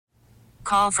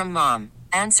Call from mom.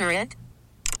 Answer it.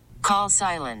 Call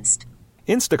silenced.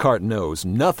 Instacart knows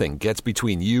nothing gets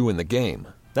between you and the game.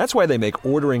 That's why they make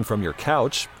ordering from your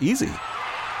couch easy.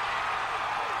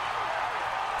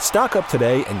 Stock up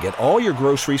today and get all your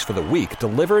groceries for the week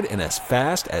delivered in as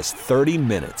fast as 30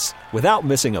 minutes without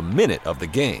missing a minute of the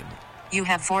game. You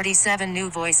have 47 new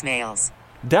voicemails.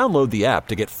 Download the app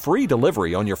to get free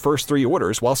delivery on your first 3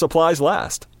 orders while supplies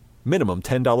last. Minimum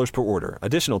 $10 per order.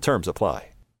 Additional terms apply.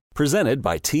 Presented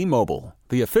by T-Mobile,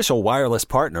 the official wireless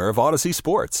partner of Odyssey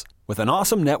Sports. With an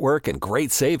awesome network and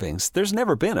great savings, there's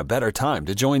never been a better time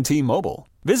to join T-Mobile.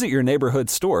 Visit your neighborhood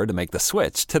store to make the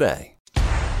switch today.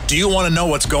 Do you want to know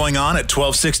what's going on at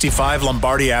 1265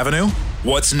 Lombardi Avenue?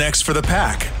 What's next for the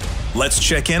Pack? Let's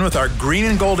check in with our Green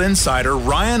and Gold insider,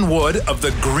 Ryan Wood of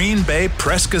the Green Bay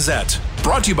Press-Gazette.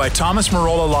 Brought to you by Thomas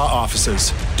Marola Law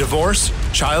Offices. Divorce,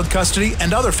 child custody,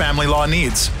 and other family law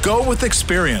needs. Go with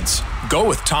experience. Go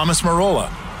with Thomas Marola.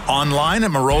 Online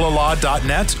at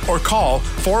marolalaw.net or call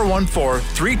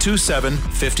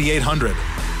 414-327-5800.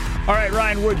 All right,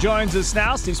 Ryan Wood joins us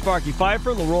now. Steve Sparky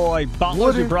Pfeiffer, Leroy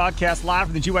Butler. We broadcast live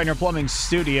from the G. Wagner Plumbing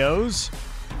Studios.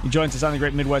 He joins us on the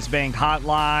Great Midwest Bank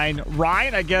Hotline.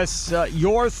 Ryan, I guess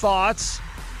your thoughts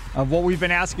of what we've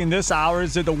been asking this hour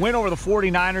is, did the win over the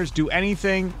 49ers do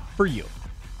anything for you?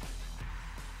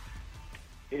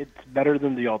 It's better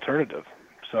than the alternative.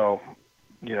 So,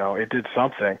 it did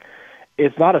something.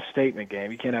 It's not a statement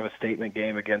game. You can't have a statement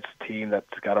game against a team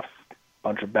that's got a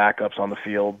bunch of backups on the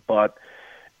field, but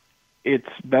it's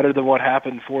better than what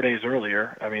happened 4 days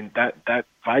earlier. I mean, that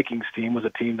Vikings team was a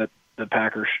team that the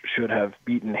Packers should have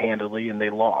beaten handily, and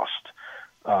they lost.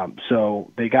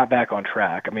 So they got back on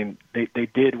track. I mean, they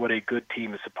did what a good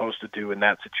team is supposed to do in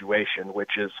that situation,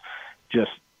 which is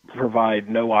just provide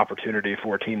no opportunity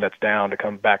for a team that's down to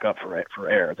come back up for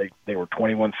air. They were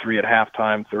 21-3 at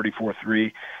halftime,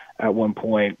 34-3 at one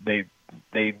point. They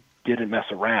didn't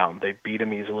mess around. They beat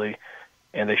them easily,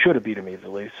 and they should have beat them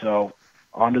easily. So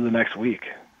on to the next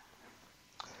week.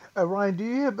 Ryan, do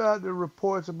you hear about the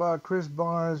reports about Chris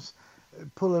Barnes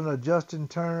pulling a Justin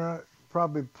Turner,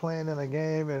 probably playing in a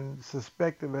game and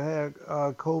suspected to have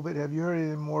COVID? Have you heard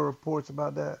any more reports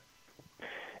about that?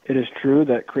 It is true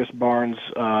that Chris Barnes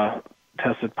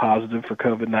tested positive for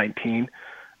COVID-19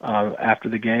 after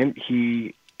the game.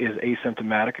 He is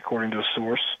asymptomatic, according to a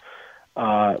source.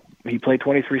 He played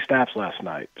 23 snaps last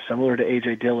night, similar to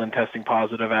A.J. Dillon testing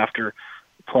positive after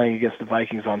playing against the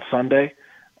Vikings on Sunday.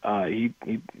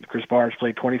 Chris Barnes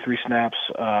played 23 snaps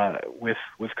with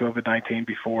COVID-19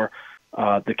 before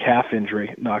the calf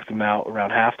injury knocked him out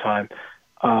around halftime.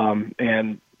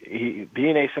 And he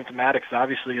being asymptomatic is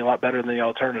obviously a lot better than the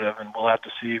alternative, and we'll have to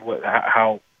see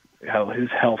how his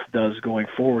health does going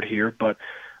forward here. But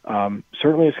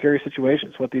certainly a scary situation.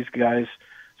 It's what these guys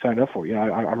signed up for.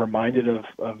 I'm reminded of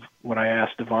when I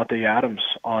asked Devontae Adams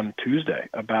on Tuesday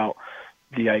about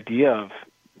the idea of,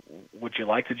 would you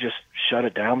like to just shut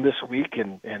it down this week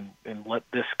and let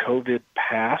this COVID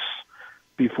pass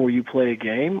before you play a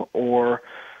game, or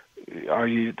are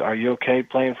you okay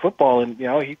playing football? And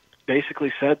he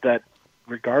basically said that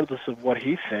regardless of what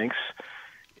he thinks,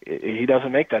 he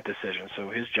doesn't make that decision.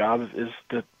 So his job is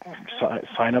to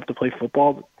sign up to play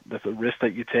football. That's a risk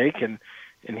that you take, and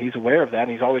he's aware of that,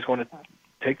 and he's always going to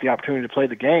take the opportunity to play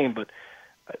the game. But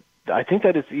I think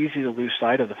that it's easy to lose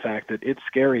sight of the fact that it's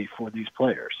scary for these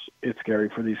players. It's scary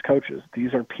for these coaches.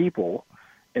 These are people,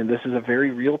 and this is a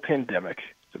very real pandemic.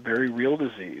 It's a very real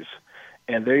disease,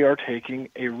 and they are taking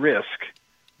a risk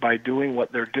by doing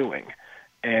what they're doing.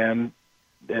 And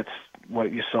it's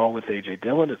what you saw with A.J.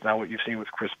 Dillon. It's not what you've seen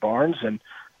with Chris Barnes. And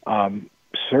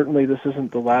certainly this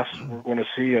isn't the last we're going to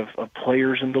see of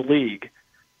players in the league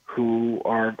who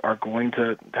are going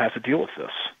to have to deal with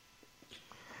this.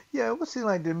 Yeah, it would seem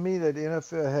like to me that the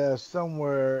NFL has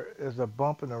somewhere as a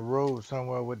bump in the road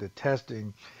somewhere with the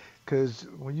testing, because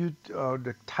when you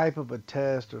the type of a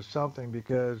test or something,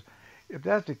 because if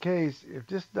that's the case, if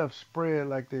this stuff spread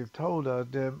like they've told us,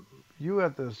 then you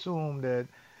have to assume that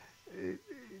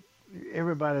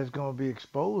everybody's going to be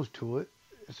exposed to it.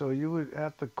 So you would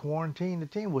have to quarantine the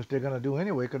team, which they're going to do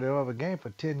anyway, because they'll have a game for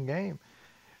 10 games.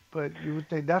 But you would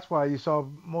think that's why you saw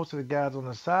most of the guys on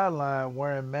the sideline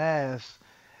wearing masks.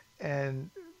 And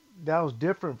that was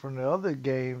different from the other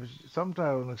games.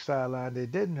 Sometimes on the sideline they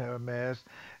didn't have a mask.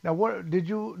 Now, what did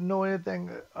you know anything?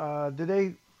 Did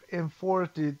they enforce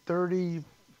the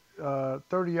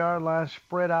 30-yard line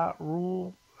spread out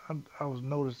rule? I was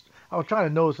trying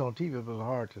to notice on TV, but it was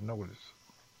hard to notice.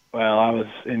 Well, I was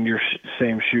in your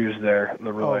same shoes there,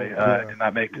 Leroy. I did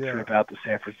not make the trip out to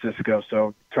San Francisco,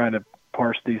 so trying to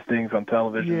parse these things on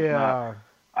television is not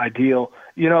ideal.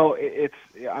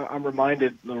 I'm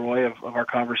reminded, Leroy, of our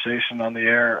conversation on the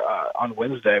air on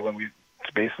Wednesday when we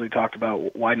basically talked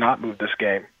about why not move this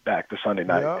game back to Sunday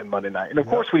night and Monday night. And, of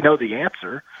course, we know the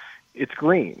answer. It's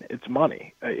green. It's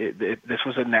money. This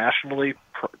was a nationally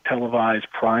televised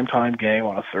primetime game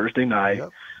on a Thursday night. Yep.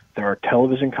 There are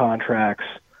television contracts.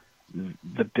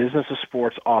 The business of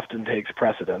sports often takes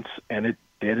precedence, and it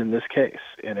did in this case,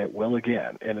 and it will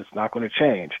again, and it's not going to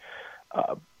change.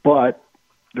 But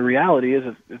the reality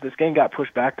is, if this game got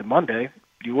pushed back to Monday,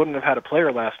 you wouldn't have had a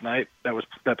player last night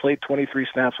that played 23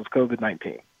 snaps with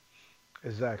COVID-19.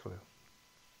 Exactly.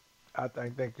 I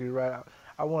think you're right.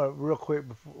 I want to real quick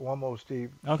before, one more,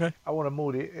 Steve. Okay. I want to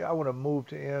move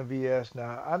to MVS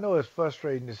now. I know it's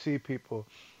frustrating to see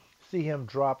him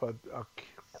drop a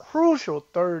crucial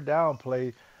third down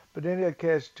play, but then he'll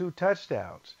catch 2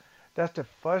 touchdowns. That's the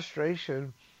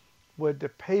frustration with the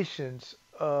patience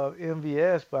of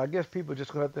MVS. But I guess people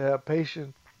just going to have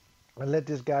patience and let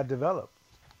this guy develop.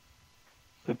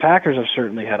 The Packers have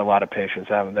certainly had a lot of patience,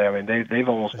 haven't they? I mean, they've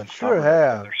almost been sure in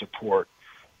their support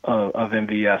of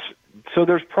MVS. So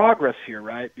there's progress here,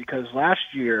 right? Because last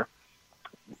year,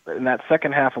 in that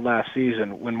second half of last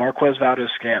season, when Marquez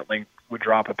Valdes-Scantling would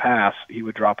drop a pass, he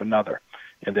would drop another,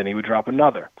 and then he would drop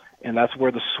another. And that's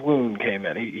where the swoon came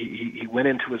in. He went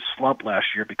into his slump last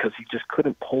year because he just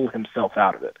couldn't pull himself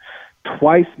out of it.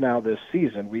 Twice now this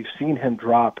season, we've seen him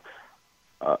drop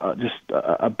just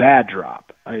a bad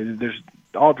drop. I mean,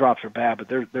 all drops are bad, but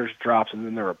there's drops, and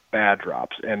then there are bad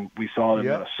drops. And we saw it in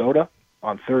Minnesota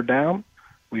on third down.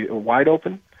 We were wide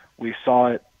open. We saw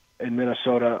it in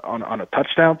Minnesota on a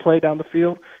touchdown play down the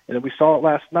field, and then we saw it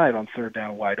last night on third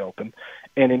down wide open.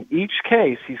 And in each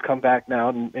case, he's come back now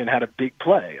and had a big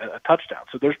play, a touchdown.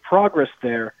 So there's progress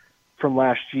there from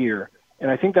last year, and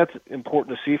I think that's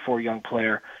important to see for a young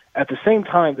player. At the same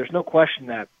time, there's no question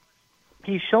that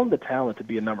he's shown the talent to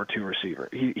be a number 2 receiver.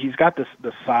 He's got the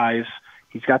size,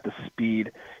 he's got the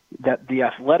speed, that the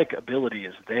athletic ability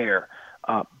is there.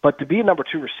 But to be a number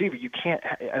 2 receiver, you can't,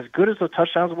 as good as the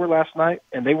touchdowns were last night,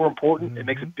 and they were important, it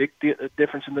makes a big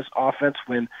difference in this offense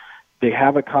when they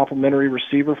have a complimentary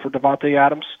receiver for Davante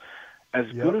Adams. As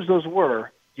good as those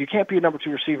were, you can't be a number 2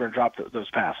 receiver and drop those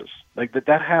passes. Like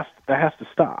that has to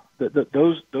stop.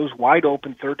 Those wide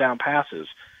open third down passes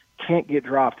can't get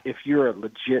dropped if you're a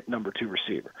legit number 2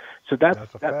 receiver. So that's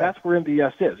where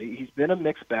MVS is. He's been a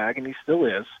mixed bag, and he still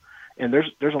is, and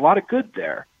there's a lot of good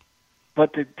there.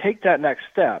 But to take that next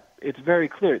step, it's very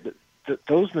clear that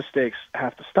those mistakes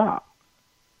have to stop.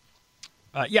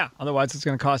 Otherwise it's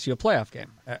going to cost you a playoff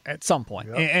game at some point.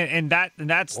 And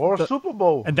that's a Super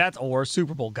Bowl. Or a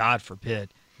Super Bowl, God forbid.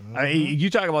 I mean, you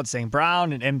talk about St.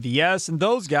 Brown and MVS and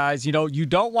those guys, you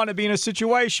don't want to be in a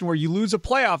situation where you lose a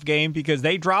playoff game because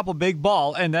they drop a big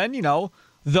ball, and then,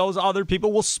 those other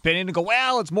people will spin in and go,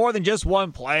 well, it's more than just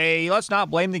one play. Let's not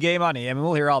blame the game on him, and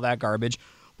we'll hear all that garbage.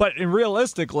 But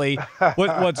realistically,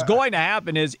 what's going to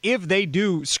happen is if they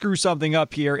do screw something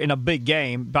up here in a big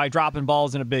game by dropping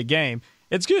balls in a big game,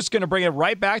 it's just going to bring it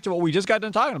right back to what we just got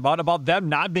done talking about them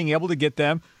not being able to get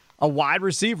them a wide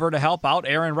receiver to help out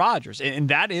Aaron Rodgers. And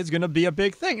that is going to be a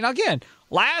big thing. Now, again,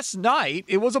 last night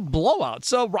it was a blowout.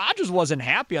 So Rodgers wasn't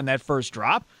happy on that first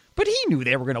drop, but he knew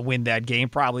they were going to win that game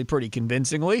probably pretty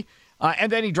convincingly.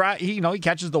 And then he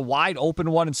catches the wide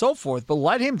open one and so forth. But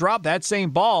let him drop that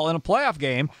same ball in a playoff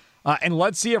game, and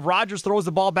let's see if Rodgers throws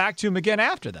the ball back to him again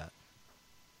after that.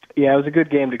 Yeah, it was a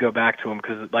good game to go back to him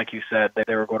because, like you said,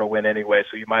 they were going to win anyway,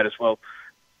 so you might as well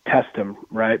test him,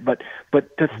 right? But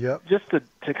just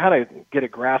to kind of get a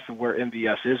grasp of where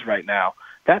MVS is right now,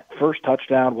 that first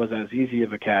touchdown was as easy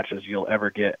of a catch as you'll ever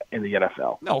get in the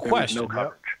NFL. No question. No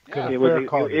coverage. Yeah. It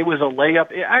was a layup.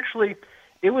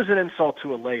 It was an insult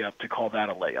to a layup to call that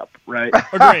a layup, right?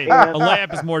 Agreed. A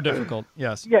layup is more difficult.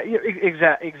 Yes. Yeah,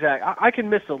 exactly. I can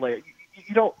miss a layup.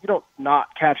 You don't not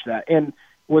catch that. And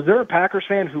was there a Packers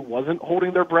fan who wasn't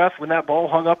holding their breath when that ball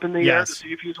hung up in the air to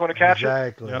see if he was going to catch it?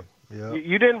 Exactly. Yep.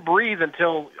 You didn't breathe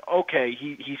until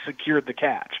he secured the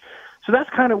catch. So that's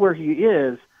kind of where he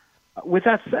is. With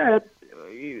that said,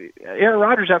 Aaron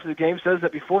Rodgers after the game says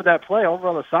that before that play, over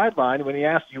on the sideline, when he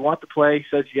asked, "Do you want the play?" he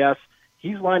says yes.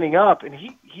 He's lining up, and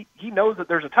he knows that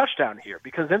there's a touchdown here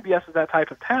because MVS is that type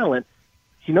of talent.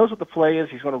 He knows what the play is.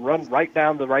 He's going to run right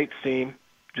down the right seam,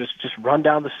 just run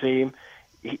down the seam.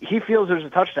 He feels there's a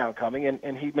touchdown coming,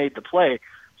 and he made the play.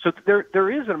 So there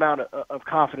is an amount of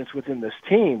confidence within this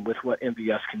team with what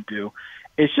MVS can do.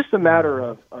 It's just a matter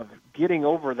of getting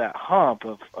over that hump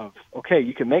of okay,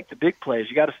 you can make the big plays.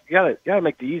 You got to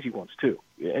make the easy ones too.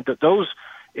 And those,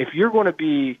 if you're going to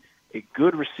be a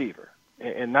good receiver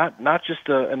and not just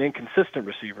an inconsistent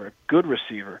receiver, a good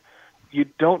receiver, you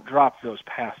don't drop those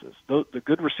passes. The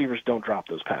good receivers don't drop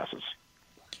those passes.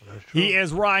 He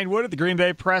is Ryan Wood at the Green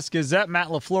Bay Press-Gazette. Matt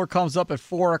LaFleur comes up at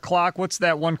 4 o'clock. What's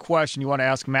that one question you want to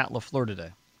ask Matt LaFleur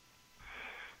today?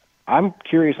 I'm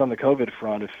curious on the COVID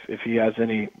front if he has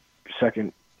any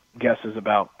second guesses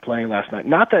about playing last night.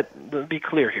 Not that, to be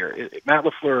clear here, Matt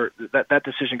LaFleur, that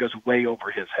decision goes way over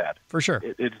his head. For sure.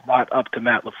 It's not up to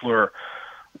Matt LaFleur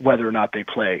whether or not they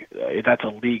play. That's a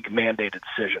league-mandated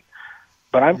decision.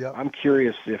 But I'm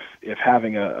curious if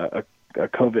having a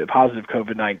positive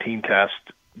COVID-19 test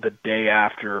the day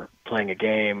after playing a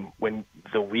game when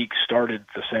the week started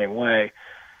the same way,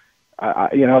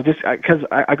 because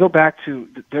I go back to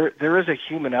there is a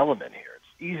human element here. It's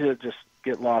easy to just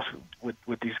get lost with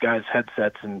these guys'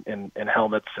 headsets and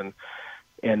helmets and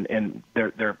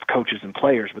their coaches and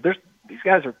players, but these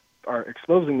guys are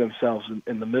exposing themselves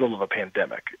in the middle of a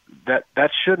pandemic.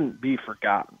 That shouldn't be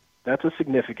forgotten. That's a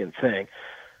significant thing.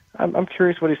 I'm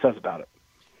curious what he says about it.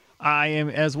 I am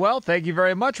as well. Thank you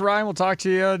very much, Ryan. We'll talk to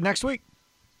you next week.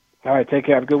 All right, take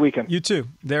care. Have a good weekend. You too.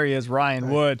 There he is, Ryan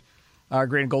Wood, our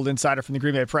Green and Gold insider from the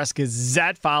Green Bay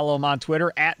Press-Gazette. Follow him on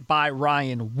Twitter,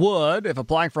 @ByRyanWood. If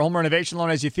applying for a home renovation loan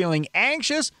has you feeling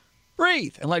anxious,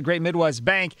 breathe and let Great Midwest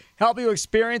Bank help you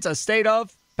experience a state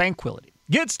of tranquility.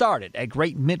 Get started at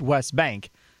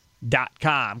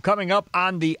GreatMidwestBank.com. Coming up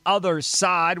on the other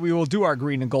side, we will do our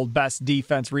Green and Gold best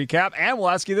defense recap, and we'll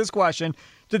ask you this question.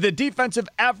 Did the defensive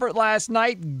effort last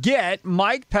night get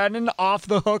Mike Pennon off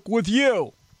the hook with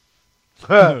you?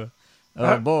 Oh,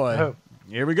 boy.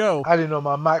 Here we go. I didn't know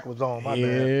my mic was on. My bad.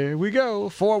 Here we go.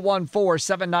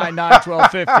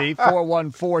 414-799-1250.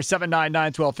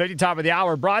 414-799-1250. Top of the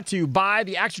hour brought to you by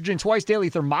the Exergen Twice Daily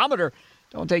Thermometer.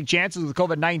 Don't take chances with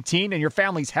COVID-19 and your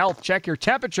family's health. Check your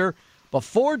temperature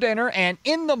before dinner and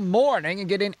in the morning and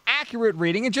get an accurate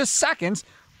reading in just seconds.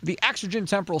 The Exergen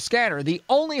Temporal Scanner, the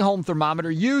only home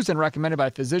thermometer used and recommended by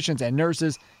physicians and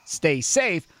nurses. Stay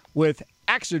safe with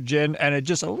Exergen. And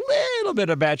just a little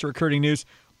bit of Badger recruiting news.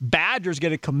 Badgers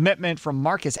get a commitment from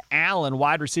Marcus Allen,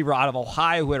 wide receiver out of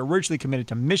Ohio, who had originally committed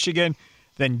to Michigan,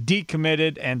 then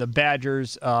decommitted, and the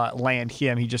Badgers land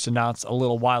him. He just announced a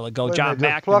little while ago. John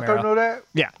McNamara. Does Plucker know that?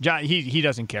 Yeah, John. He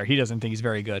doesn't care. He doesn't think he's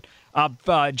very good. John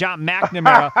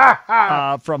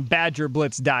McNamara from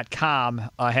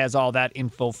BadgerBlitz.com has all that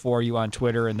info for you on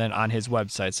Twitter and then on his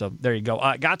website. So there you go.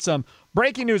 Got some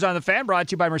breaking news on the Fan brought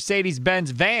to you by Mercedes-Benz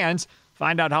Vans.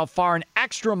 Find out how far an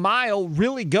extra mile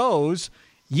really goes.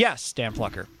 Yes, Dan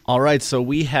Plucker. All right, so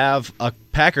we have a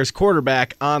Packers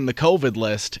quarterback on the COVID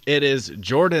list. It is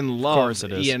Jordan Love. Of course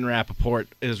it is. Ian Rappaport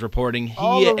is reporting.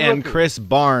 He and Chris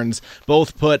Barnes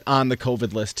both put on the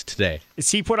COVID list today.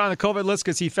 Is he put on the COVID list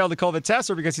because he failed the COVID test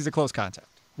or because he's a close contact?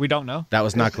 We don't know. That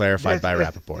was not clarified by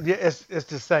Rappaport. Yeah, it's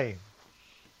the same.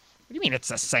 What do you mean it's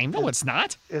the same? No, it's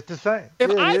not. It's the same.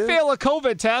 If I fail a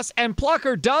COVID test and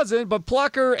Plucker doesn't, but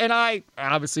Plucker and I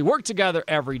obviously work together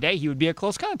every day, he would be a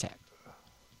close contact.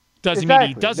 But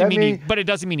it doesn't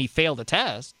mean he failed a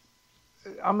test.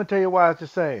 I'm gonna tell you why it's the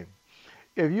same.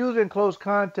 If you was in close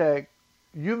contact,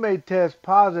 you may test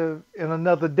positive in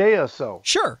another day or so.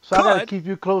 Sure. So I gotta keep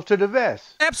you close to the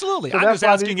vest. Absolutely. So I'm just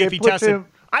asking if he tested.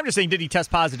 I'm just saying, did he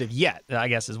test positive yet? I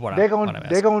guess is what I'm asking.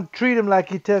 They're gonna treat him like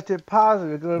he tested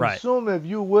positive. Because right. I'm assuming if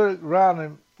you were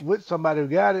around with somebody who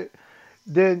got it,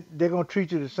 then they're gonna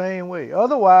treat you the same way.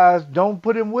 Otherwise, don't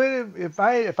put him with him. If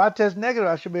I test negative,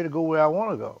 I should be able to go where I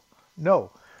want to go.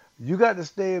 No, you got to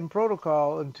stay in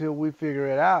protocol until we figure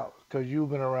it out because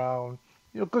you've been around,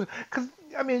 because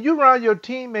you're around your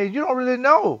teammates. You don't really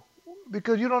know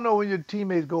because you don't know when your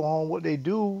teammates go home what they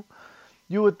do.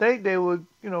 You would think they would,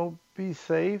 be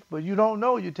safe, but you don't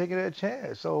know. You're taking that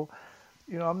chance. So,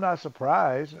 I'm not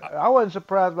surprised. I wasn't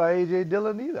surprised by A.J.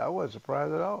 Dillon either. I wasn't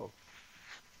surprised at all.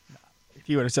 If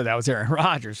you would have said that was Aaron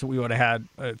Rodgers, we would have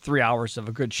had 3 hours of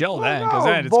a good show then. Because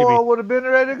then it's Boyle would have been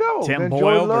ready to go. Tim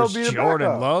Boyle versus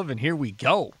Jordan Love, and here we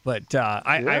go. But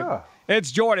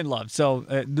it's Jordan Love, so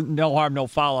no harm, no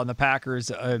foul on the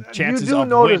Packers' chances of winning. You do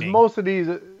notice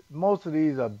most of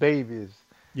these are babies.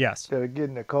 Yes. That are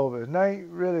getting the COVID. They ain't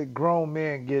really grown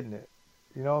men getting it.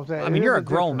 You know what I'm saying? I mean, you're a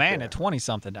grown man at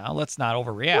 20-something now. Let's not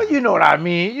overreact. Well, you know what I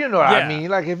mean. I mean.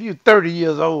 Like if you're 30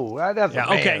 years old, that's a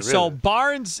man, okay, really. So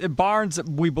Barnes,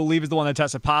 we believe, is the one that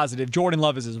tested positive. Jordan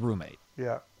Love is his roommate.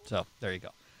 Yeah. So there you go.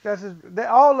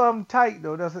 All of them tight,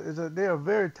 though. They're a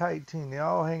very tight team. They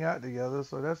all hang out together,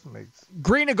 so that makes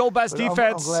Green and Gold best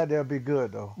defense. I'm glad they'll be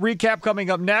good, though. Recap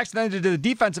coming up next. Then to the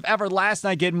defensive effort last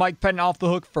night, getting Mike Pennon off the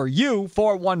hook for you.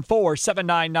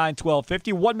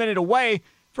 414-799-1250. 1 minute away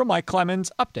from Mike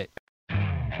Clemens' update.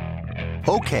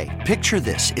 Okay, picture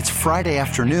this. It's Friday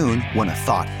afternoon when a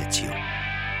thought hits you.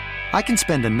 I can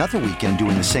spend another weekend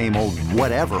doing the same old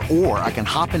whatever, or I can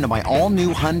hop into my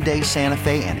all-new Hyundai Santa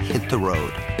Fe and hit the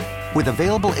road. With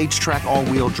available H-Track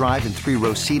all-wheel drive and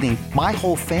 3-row seating, my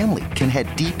whole family can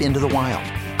head deep into the wild.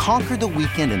 Conquer the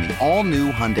weekend in the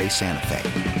all-new Hyundai Santa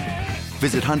Fe.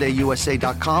 Visit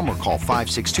HyundaiUSA.com or call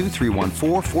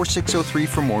 562-314-4603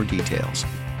 for more details.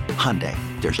 Hyundai,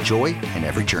 there's joy in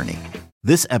every journey.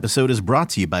 This episode is brought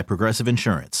to you by Progressive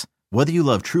Insurance. Whether you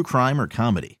love true crime or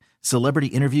comedy, celebrity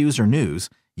interviews or news,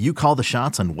 you call the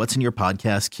shots on what's in your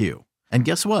podcast queue. And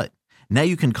guess what? Now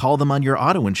you can call them on your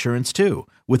auto insurance too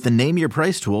with the Name Your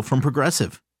Price tool from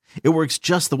Progressive. It works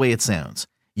just the way it sounds.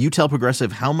 You tell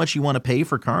Progressive how much you want to pay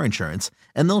for car insurance,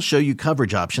 and they'll show you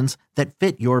coverage options that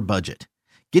fit your budget.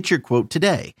 Get your quote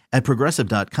today at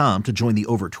Progressive.com to join the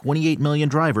over 28 million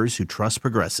drivers who trust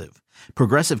Progressive.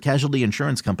 Progressive Casualty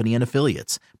Insurance Company and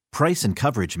Affiliates. Price and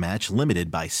coverage match limited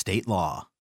by state law.